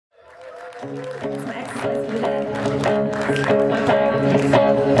Yes,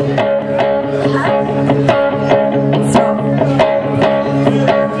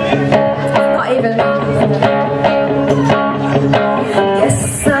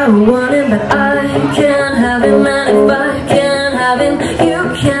 I want him, but I can't have him. And if I can't have him,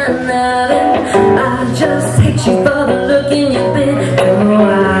 you can't have him. I just hate you for the look in your big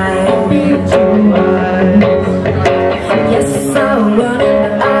eyes. Yes, I want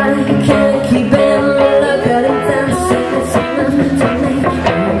him, but I can't keep him. Look at him dancing, something to make you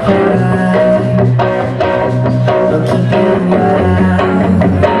cry. I'll keep you wild.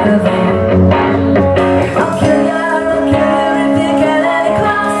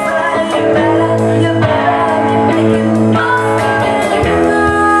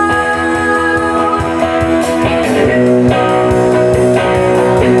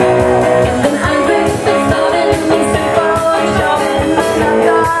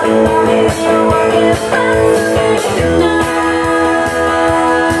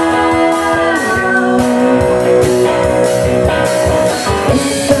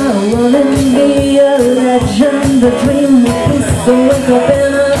 The dream, the peace, the wake up.